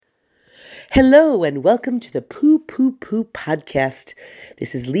Hello and welcome to the Poo Poo Poo podcast.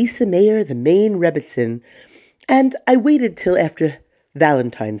 This is Lisa Mayer, the Maine Rebbitzin, and I waited till after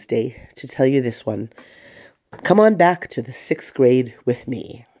Valentine's Day to tell you this one. Come on back to the 6th grade with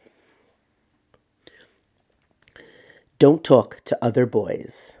me. Don't talk to other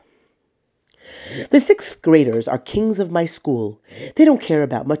boys. The 6th graders are kings of my school. They don't care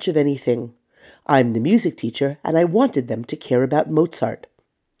about much of anything. I'm the music teacher, and I wanted them to care about Mozart.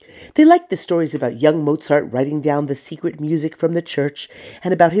 They liked the stories about young Mozart writing down the secret music from the church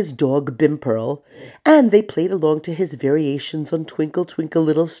and about his dog Bimpearl, and they played along to his variations on Twinkle, Twinkle,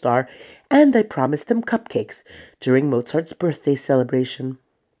 Little Star, and I promised them cupcakes during Mozart's birthday celebration.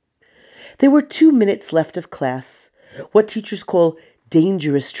 There were 2 minutes left of class, what teachers call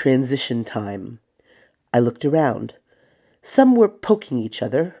dangerous transition time. I looked around. Some were poking each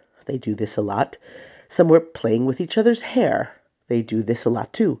other. They do this a lot. Some were playing with each other's hair. They do this a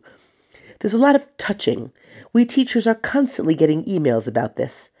lot too. There's a lot of touching. We teachers are constantly getting emails about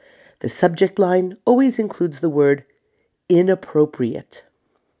this. The subject line always includes the word inappropriate.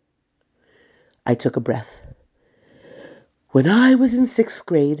 I took a breath. When I was in 6th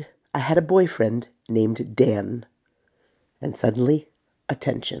grade, I had a boyfriend named Dan. And suddenly,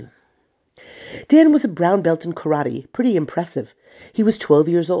 attention. Dan was a brown belt in karate, pretty impressive. He was 12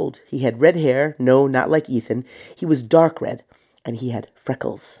 years old. He had red hair, no, not like Ethan. He was dark red, and he had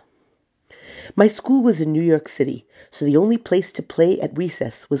freckles. My school was in New York City, so the only place to play at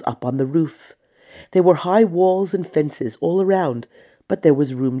recess was up on the roof. There were high walls and fences all around, but there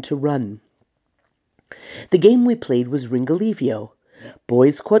was room to run. The game we played was Ringalivio.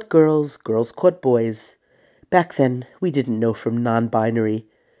 Boys caught girls, girls caught boys. Back then, we didn't know from non-binary.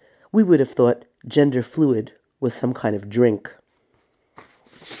 We would have thought gender fluid was some kind of drink.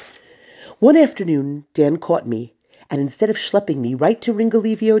 One afternoon, Dan caught me, and instead of schlepping me right to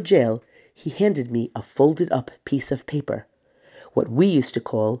Ringalivio jail, he handed me a folded-up piece of paper, what we used to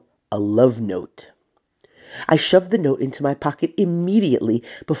call a love note. I shoved the note into my pocket immediately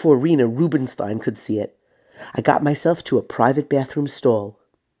before Rena Rubinstein could see it. I got myself to a private bathroom stall.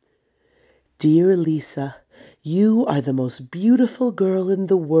 Dear Lisa, you are the most beautiful girl in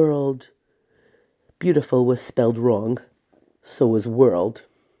the world. Beautiful was spelled wrong. So was world.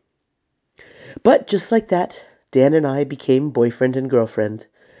 But just like that, Dan and I became boyfriend and girlfriend.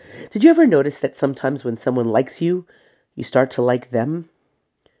 Did you ever notice that sometimes when someone likes you, you start to like them?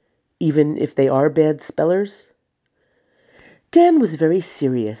 Even if they are bad spellers? Dan was very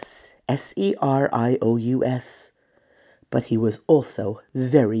serious, Serious, but he was also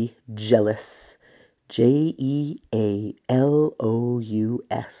very jealous, Jealous.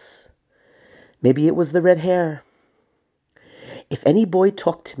 Maybe it was the red hair. If any boy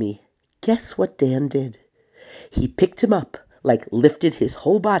talked to me, guess what Dan did? He picked him up, like lifted his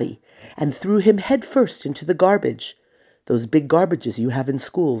whole body, and threw him head first into the garbage. Those big garbages you have in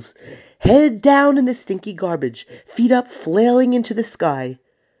schools. Head down in the stinky garbage, feet up flailing into the sky.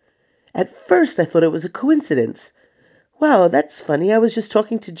 At first I thought it was a coincidence. Wow, that's funny. I was just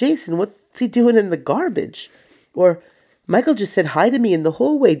talking to Jason. What's he doing in the garbage? Or Michael just said hi to me in the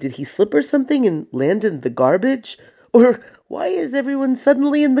hallway. Did he slip or something and land in the garbage? Or why is everyone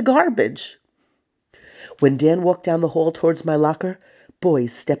suddenly in the garbage? When Dan walked down the hall towards my locker,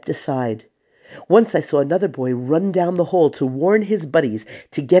 boys stepped aside. Once I saw another boy run down the hall to warn his buddies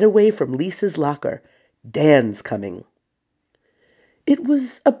to get away from Lisa's locker. Dan's coming. It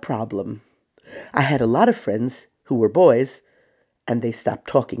was a problem. I had a lot of friends who were boys, and they stopped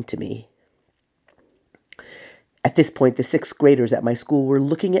talking to me. At this point, the 6th graders at my school were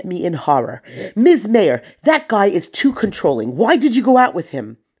looking at me in horror. Ms. Mayer, that guy is too controlling. Why did you go out with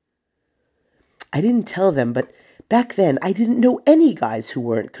him? I didn't tell them, but back then I didn't know any guys who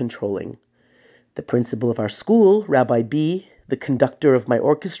weren't controlling. The principal of our school, Rabbi B., the conductor of my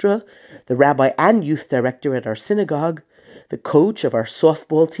orchestra, the rabbi and youth director at our synagogue, the coach of our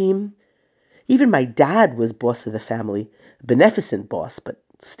softball team. Even my dad was boss of the family, a beneficent boss, but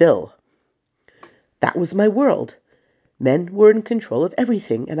still. That was my world. Men were in control of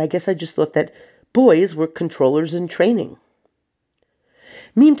everything, and I guess I just thought that boys were controllers in training.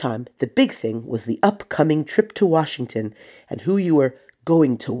 Meantime, the big thing was the upcoming trip to Washington and who you were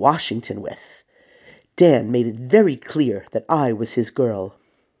going to Washington with. Dan made it very clear that I was his girl.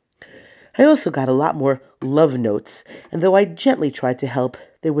 I also got a lot more love notes, and though I gently tried to help,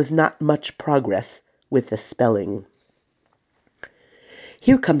 there was not much progress with the spelling.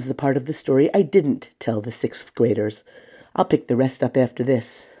 Here comes the part of the story I didn't tell the 6th graders. I'll pick the rest up after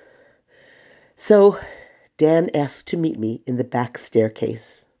this. So, Dan asked to meet me in the back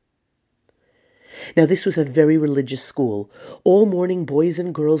staircase. Now, this was a very religious school. All morning, boys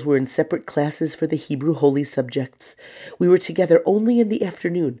and girls were in separate classes for the Hebrew holy subjects. We were together only in the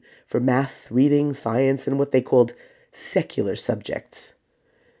afternoon for math, reading, science, and what they called secular subjects.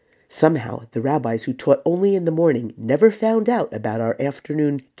 Somehow, the rabbis who taught only in the morning never found out about our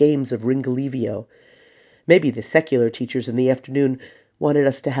afternoon games of Ringalivio. Maybe the secular teachers in the afternoon wanted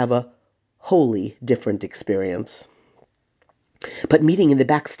us to have a wholly different experience. But meeting in the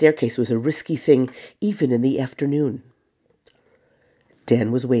back staircase was a risky thing, even in the afternoon.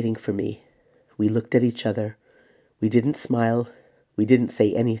 Dan was waiting for me. We looked at each other. We didn't smile. We didn't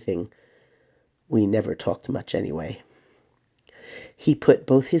say anything. We never talked much anyway. He put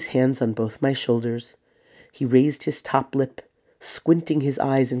both his hands on both my shoulders. He raised his top lip, squinting his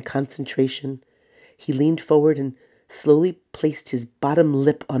eyes in concentration. He leaned forward and slowly placed his bottom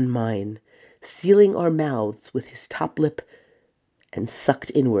lip on mine, sealing our mouths with his top lip, and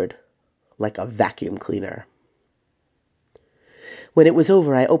sucked inward like a vacuum cleaner. When it was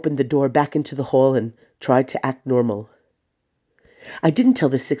over, I opened the door back into the hall and tried to act normal. I didn't tell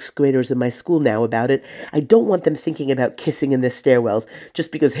the sixth graders in my school now about it. I don't want them thinking about kissing in the stairwells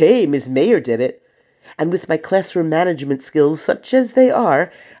just because, hey, Ms. Mayer did it. And with my classroom management skills, such as they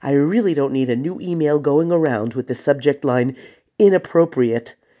are, I really don't need a new email going around with the subject line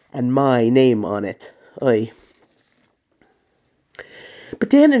inappropriate and my name on it. Oy. But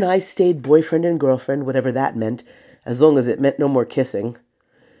Dan and I stayed boyfriend and girlfriend, whatever that meant, as long as it meant no more kissing.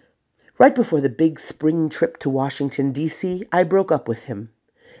 Right before the big spring trip to Washington, D.C., I broke up with him.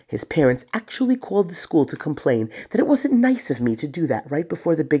 His parents actually called the school to complain that it wasn't nice of me to do that right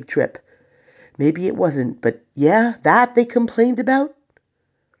before the big trip. Maybe it wasn't, but yeah, that they complained about.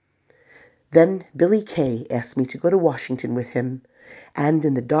 Then Billy Kay asked me to go to Washington with him, and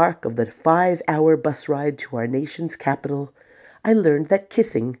in the dark of the 5-hour bus ride to our nation's capital, I learned that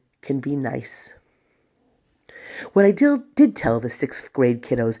kissing can be nice. What I did tell the sixth grade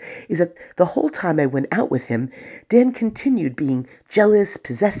kiddos is that the whole time I went out with him, Dan continued being jealous,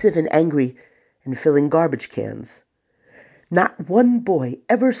 possessive, and angry, and filling garbage cans. Not one boy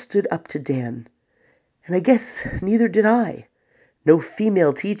ever stood up to Dan, and I guess neither did I. No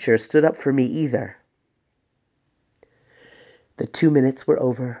female teacher stood up for me either. The 2 minutes were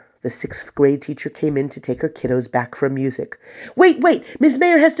over. The sixth grade teacher came in to take her kiddos back from music. Wait, Ms.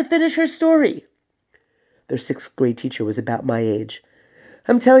 Mayer has to finish her story. Their sixth grade teacher was about my age.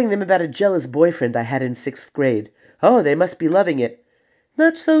 I'm telling them about a jealous boyfriend I had in sixth grade. Oh, they must be loving it.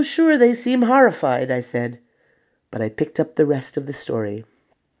 Not so sure, they seem horrified, I said. But I picked up the rest of the story.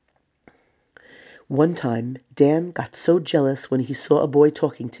 One time, Dan got so jealous when he saw a boy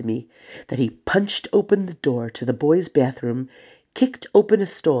talking to me that he punched open the door to the boys' bathroom, kicked open a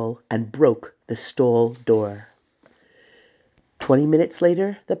stall, and broke the stall door. 20 minutes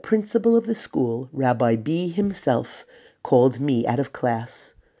later, the principal of the school, Rabbi B. himself, called me out of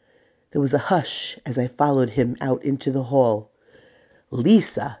class. There was a hush as I followed him out into the hall.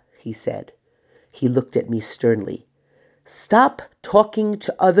 Lisa, he said. He looked at me sternly. Stop talking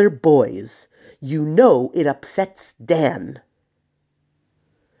to other boys. You know it upsets Dan.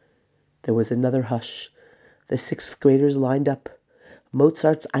 There was another hush. The sixth graders lined up.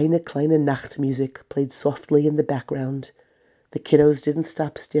 Mozart's Eine kleine Nacht music played softly in the background. The kiddos didn't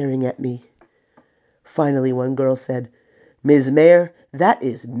stop staring at me. Finally, one girl said, Ms. Mayer, that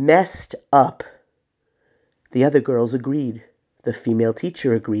is messed up. The other girls agreed. The female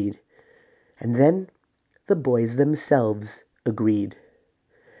teacher agreed. And then the boys themselves agreed.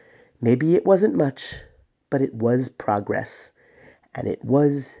 Maybe it wasn't much, but it was progress. And it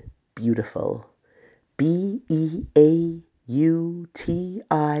was beautiful. Beautiful.